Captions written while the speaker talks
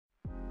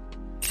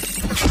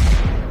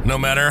No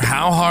matter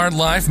how hard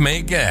life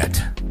may get,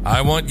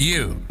 I want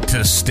you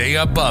to stay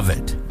above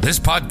it. This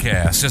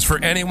podcast is for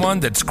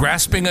anyone that's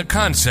grasping a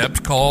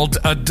concept called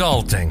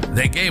adulting.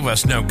 They gave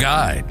us no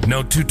guide,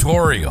 no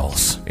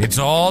tutorials. It's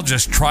all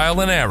just trial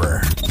and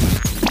error.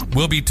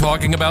 We'll be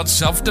talking about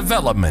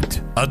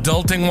self-development,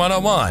 adulting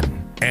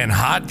 101, and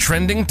hot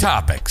trending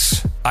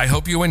topics. I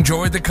hope you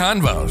enjoyed the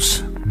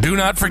convos. Do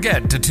not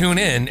forget to tune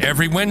in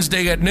every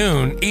Wednesday at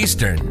noon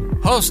Eastern,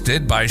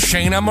 hosted by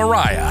Shayna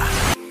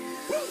Mariah.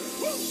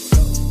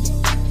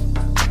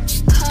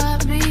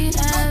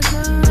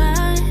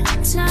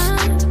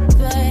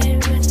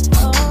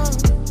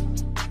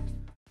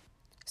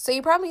 So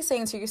you're probably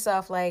saying to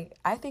yourself, like,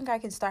 I think I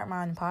can start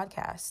my own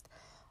podcast.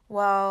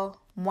 Well,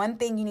 one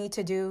thing you need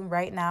to do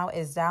right now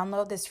is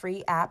download this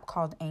free app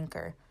called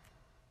Anchor.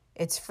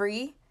 It's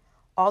free.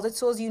 All the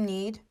tools you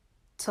need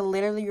to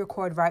literally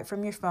record right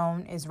from your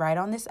phone is right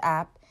on this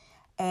app.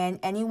 And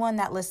anyone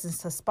that listens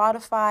to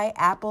Spotify,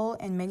 Apple,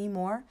 and many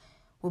more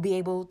will be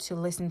able to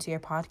listen to your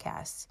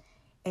podcasts.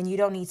 And you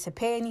don't need to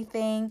pay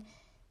anything.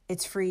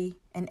 It's free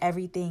and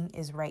everything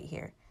is right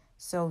here.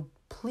 So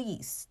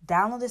please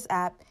download this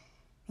app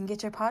and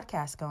get your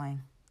podcast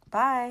going.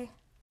 Bye.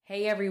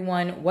 Hey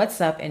everyone, what's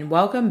up and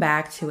welcome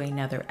back to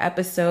another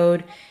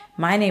episode.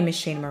 My name is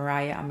Shayna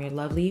Mariah. I'm your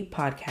lovely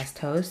podcast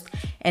host.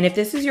 And if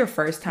this is your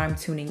first time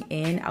tuning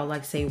in, I would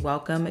like to say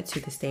welcome to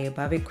the Stay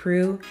Above It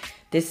crew.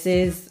 This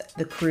is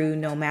the crew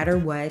no matter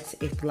what.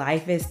 If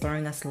life is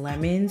throwing us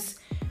lemons,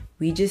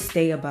 we just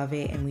stay above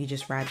it and we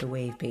just ride the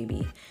wave,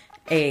 baby.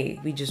 Hey,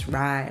 we just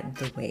ride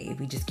the wave.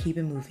 We just keep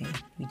it moving.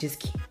 We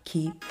just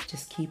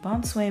keep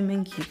on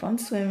swimming, keep on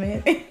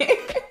swimming.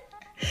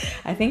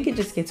 I think it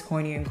just gets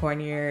cornier and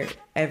cornier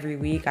every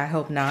week. I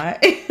hope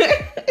not.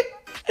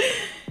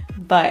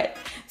 But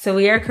so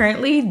we are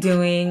currently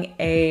doing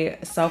a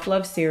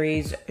self-love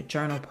series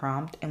journal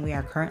prompt, and we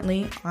are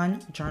currently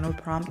on journal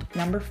prompt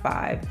number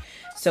 5.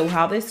 So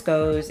how this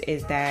goes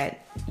is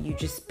that you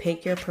just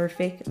pick your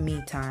perfect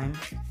me time,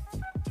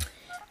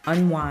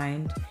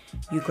 unwind,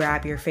 you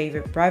grab your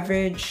favorite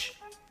beverage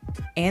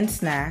and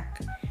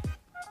snack,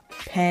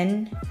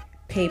 pen,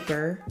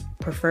 paper,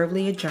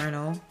 preferably a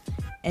journal,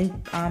 and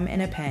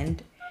a pen,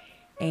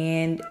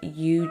 and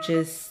you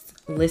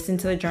just listen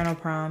to the journal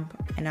prompt.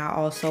 And I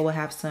also will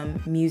have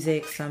some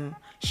music, some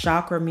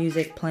chakra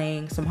music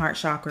playing, some heart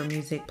chakra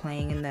music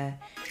playing in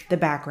the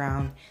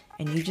background,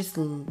 and you just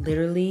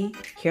literally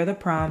hear the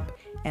prompt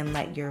and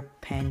let your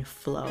pen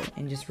flow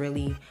and just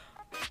really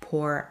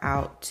pour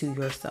out to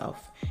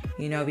yourself,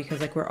 because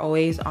like we're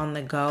always on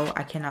the go.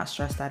 I cannot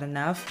stress that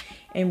enough,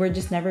 and we're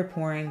just never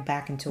pouring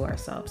back into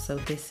ourselves. So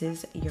this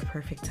is your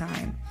perfect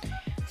time.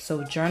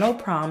 So journal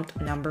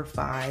prompt number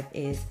 5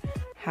 is,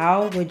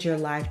 how would your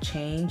life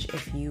change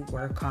if you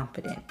were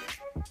confident?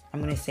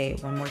 I'm going to say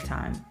it one more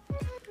time.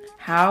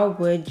 How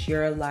would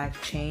your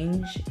life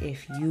change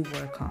if you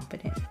were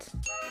confident?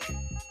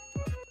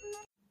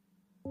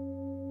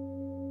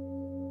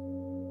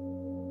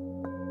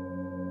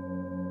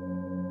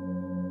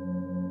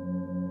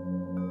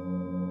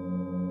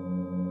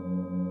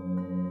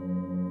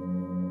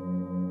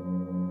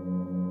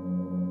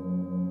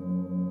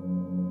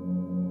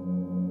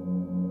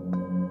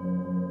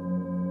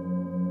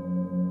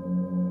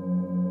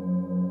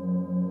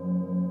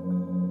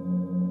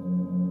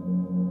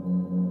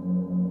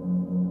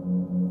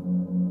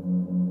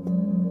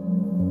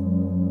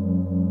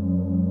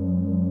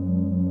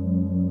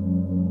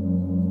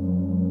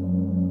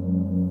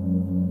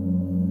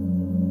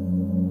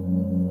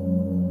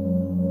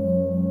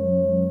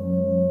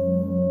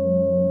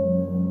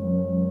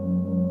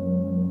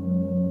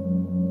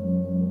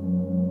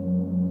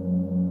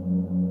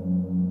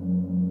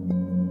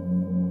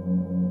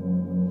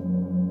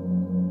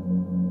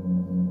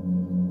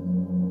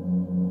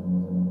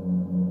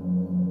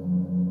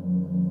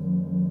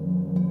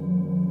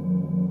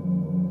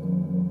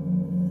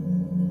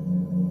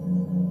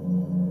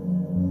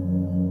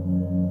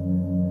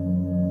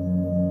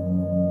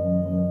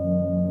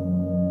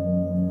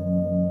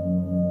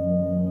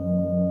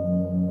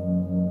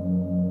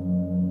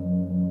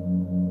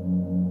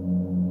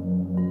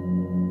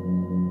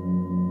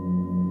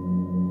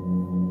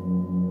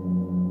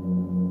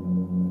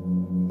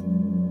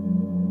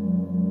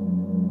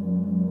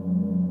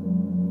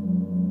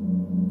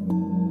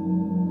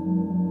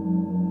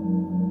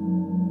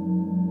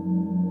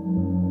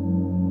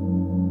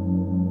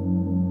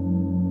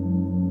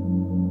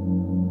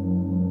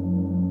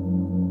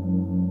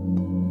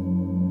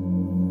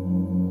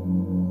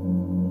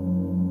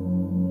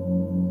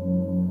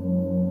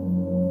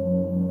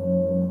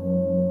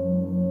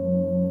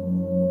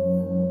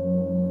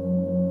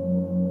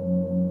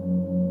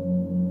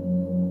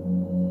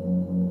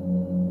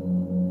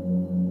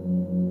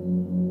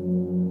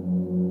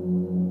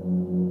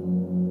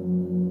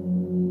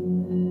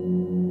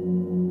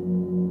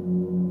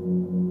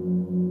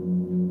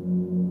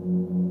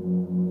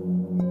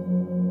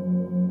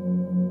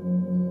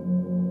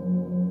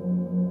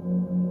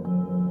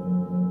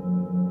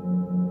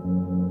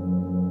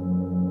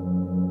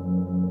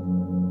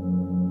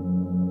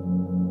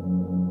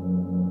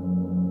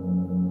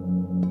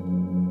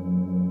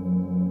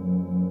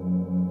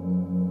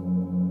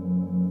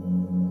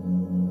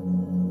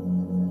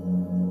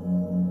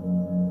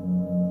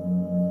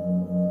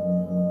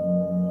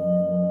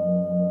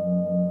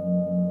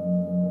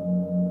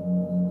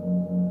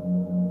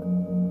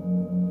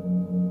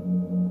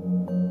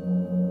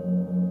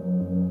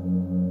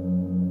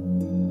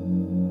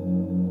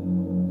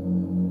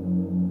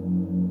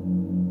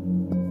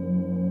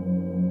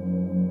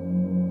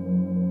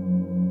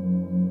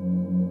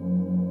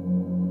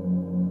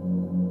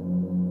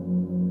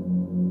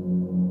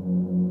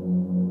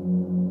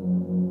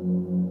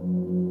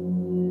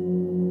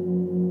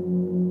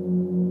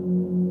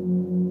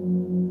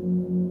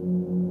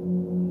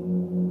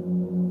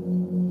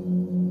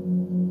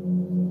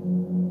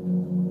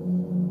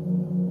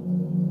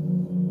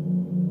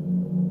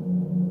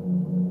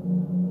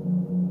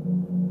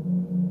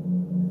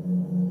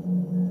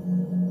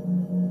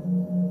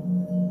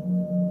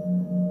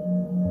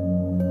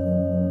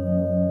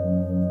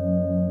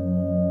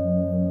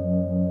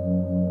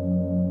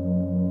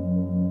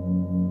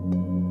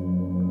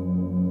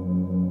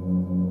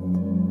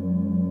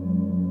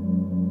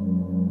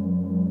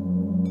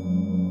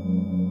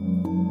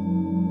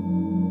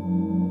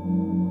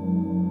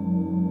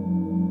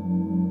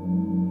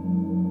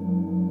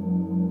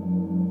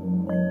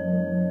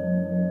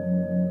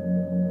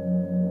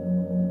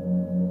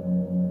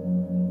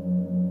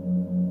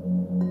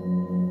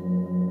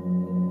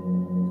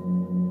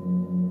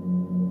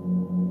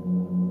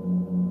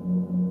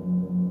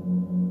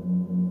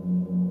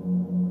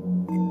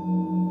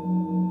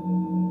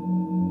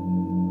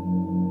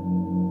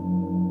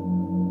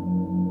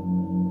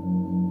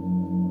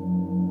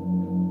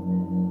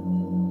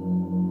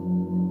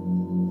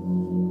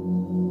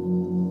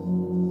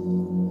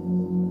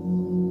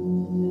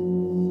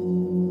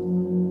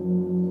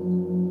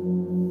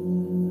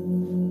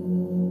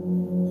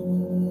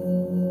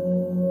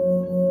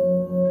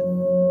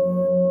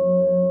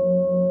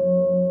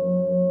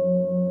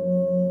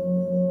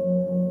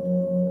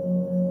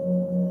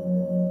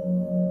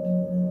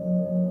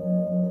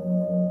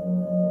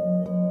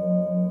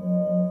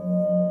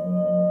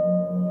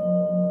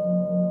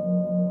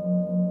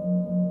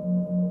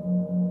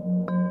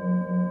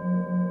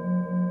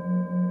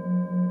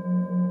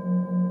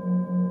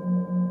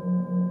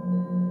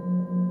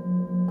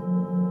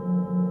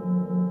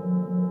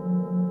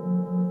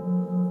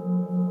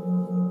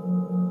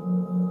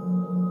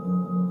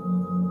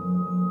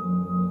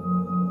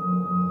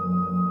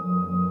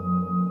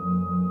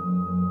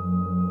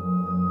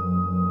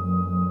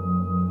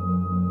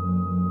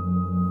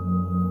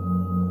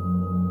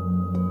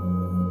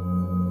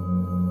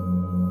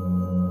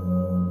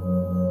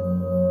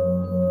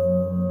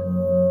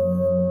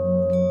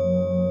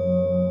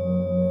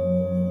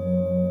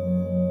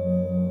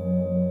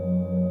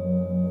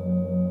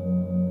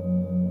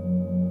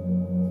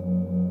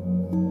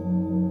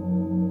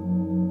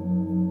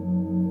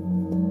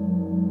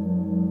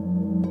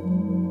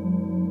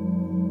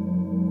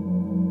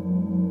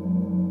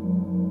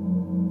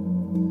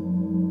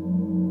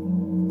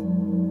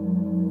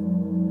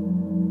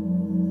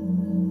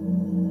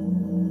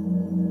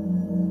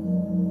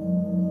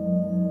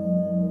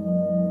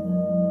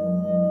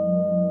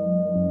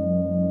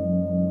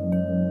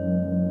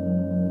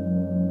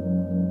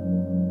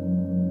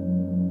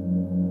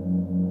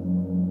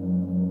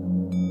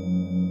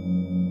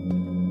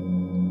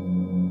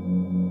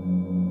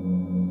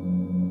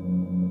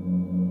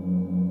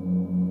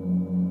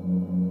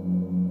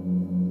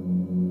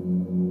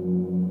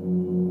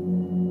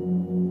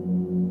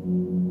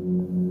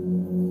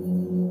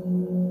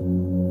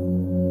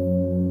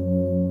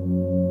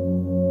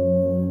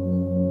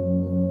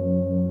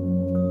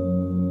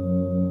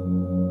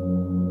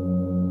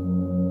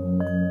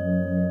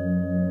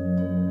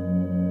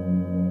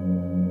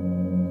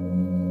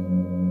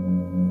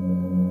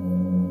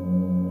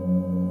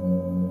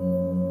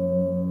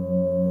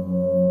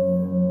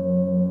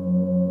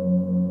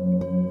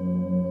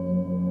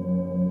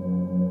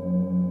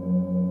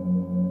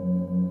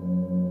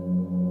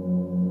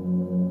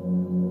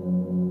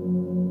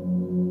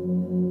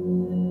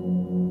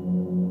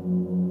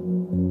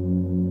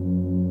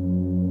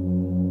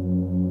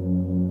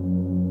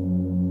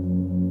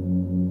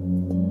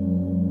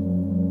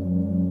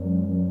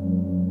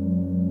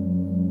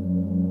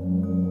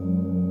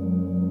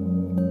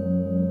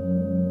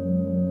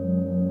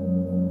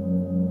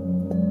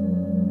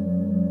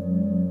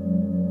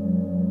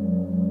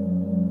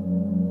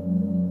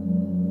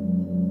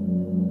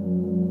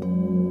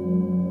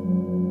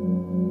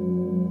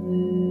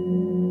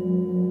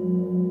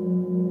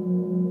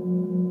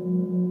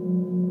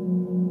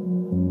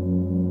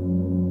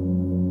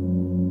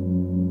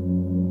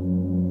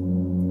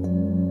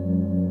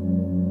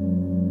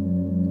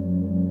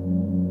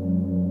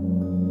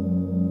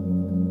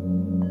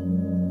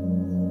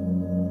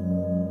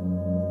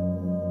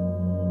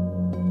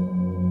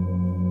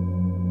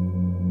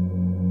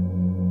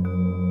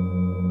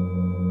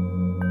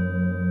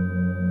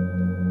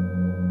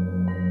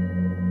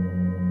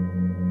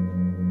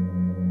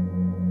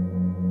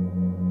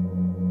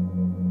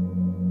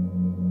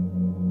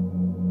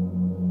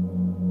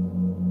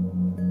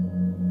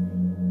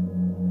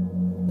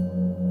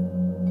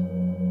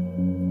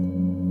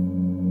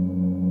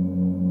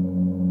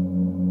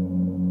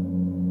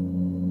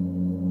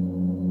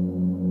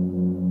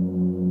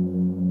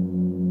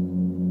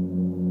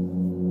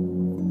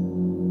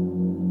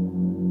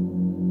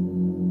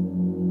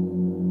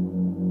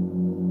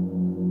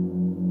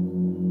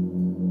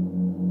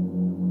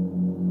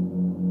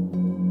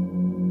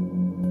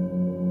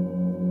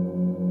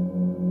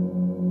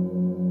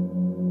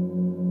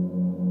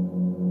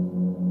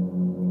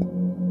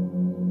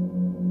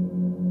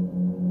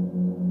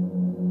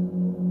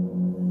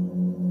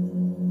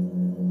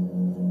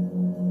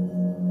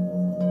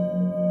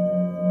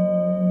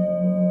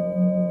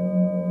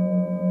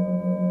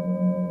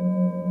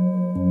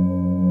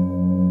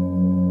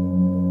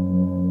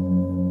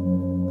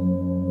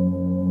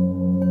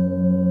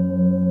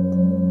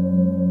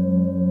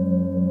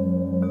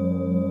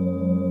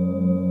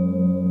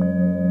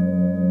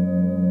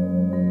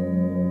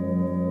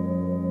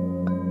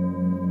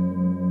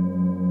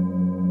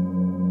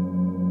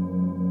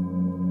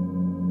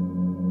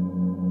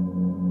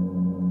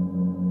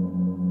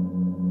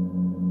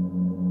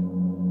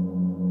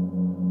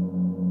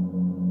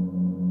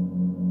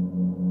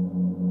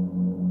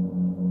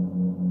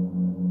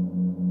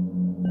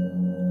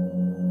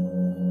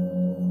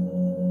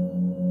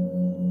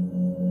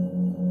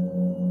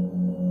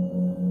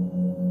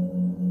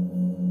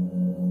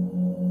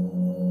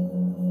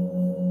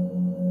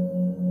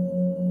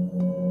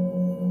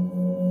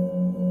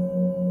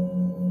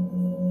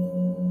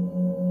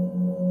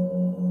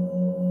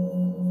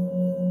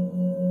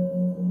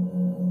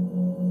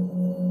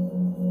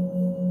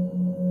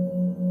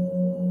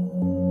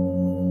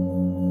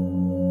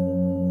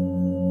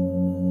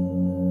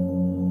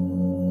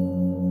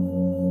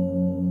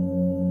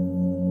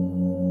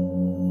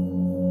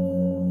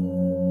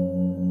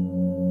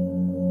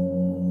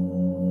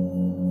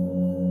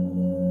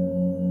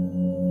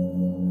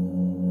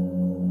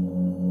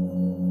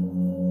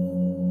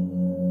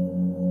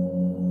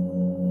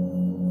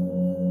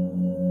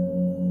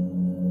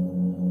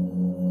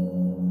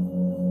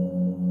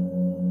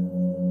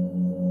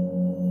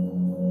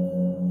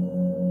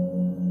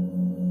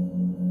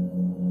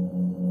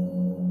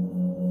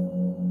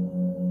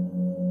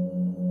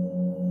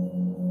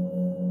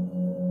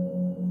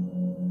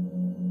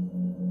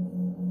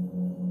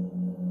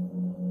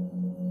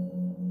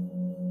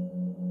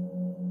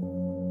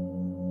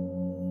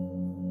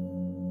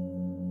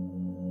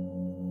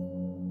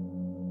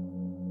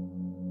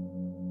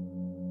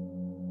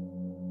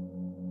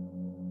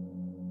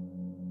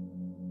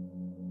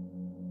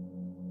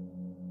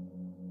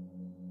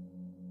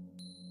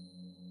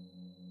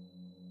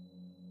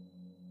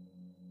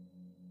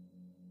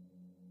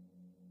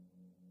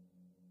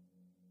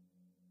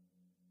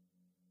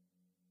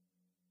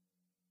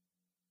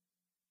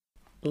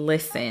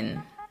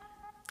 Listen,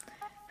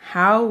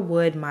 how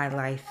would my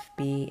life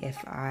be if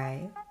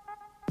I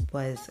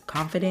was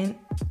confident?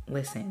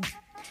 Listen,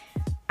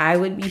 I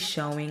would be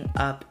showing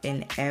up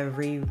in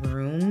every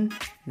room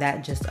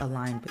that just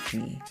aligned with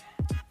me.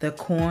 The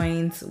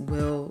coins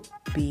will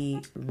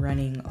be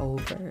running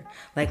over.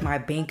 Like, my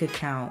bank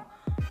account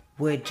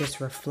would just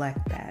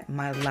reflect that.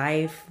 My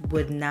life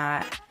would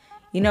not,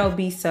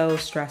 be so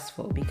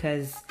stressful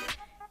because,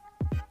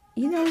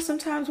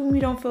 sometimes when we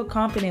don't feel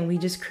confident, we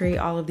just create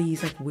all of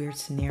these like weird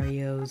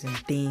scenarios and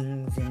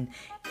things and,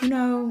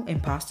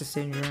 imposter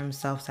syndrome,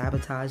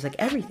 self-sabotage, like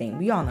everything.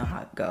 We all know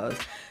how it goes.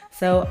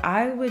 So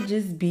I would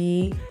just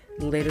be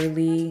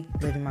literally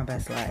living my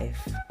best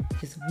life,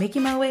 just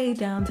making my way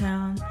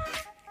downtown.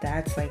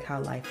 That's like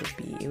how life would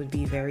be. It would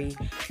be very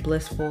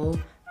blissful,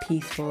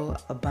 peaceful,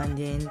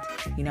 abundant,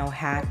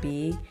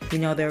 happy.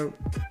 There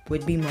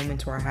would be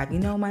moments where I have,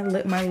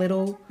 my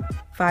little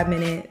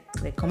 5-minute,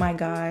 like, oh my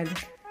God,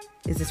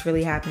 is this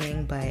really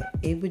happening? But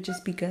it would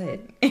just be good.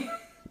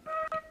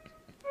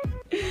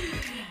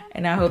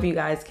 And I hope you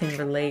guys can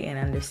relate and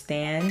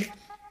understand.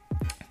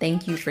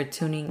 Thank you for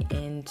tuning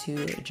in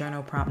to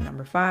journal prompt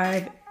number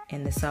 5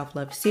 in the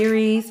self-love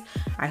series.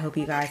 I hope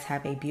you guys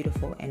have a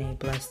beautiful and a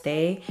blessed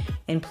day.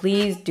 And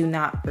please do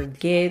not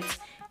forget,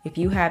 if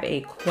you have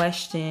a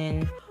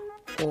question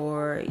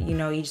or, you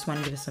just want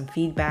to give us some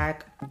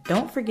feedback,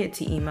 don't forget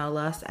to email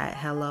us at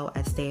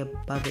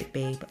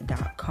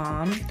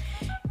hello@stayaboveitbabe.com.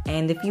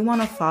 And if you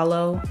want to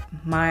follow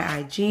my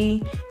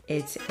IG,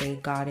 it's a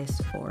goddess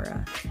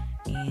aura.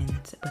 And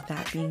with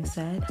that being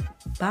said,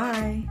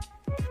 bye.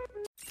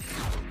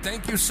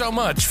 Thank you so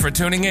much for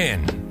tuning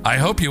in. I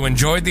hope you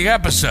enjoyed the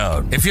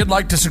episode. If you'd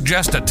like to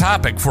suggest a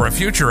topic for a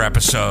future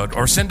episode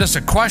or send us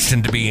a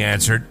question to be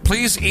answered,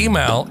 please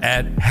email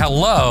at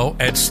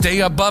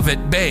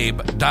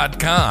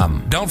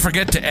hello@stayaboveitbabe.com. Don't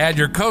forget to add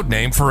your code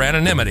name for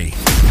anonymity.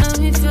 Let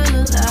me feel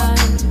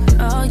alive,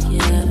 oh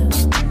yeah.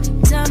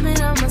 Tell me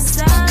on my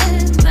side.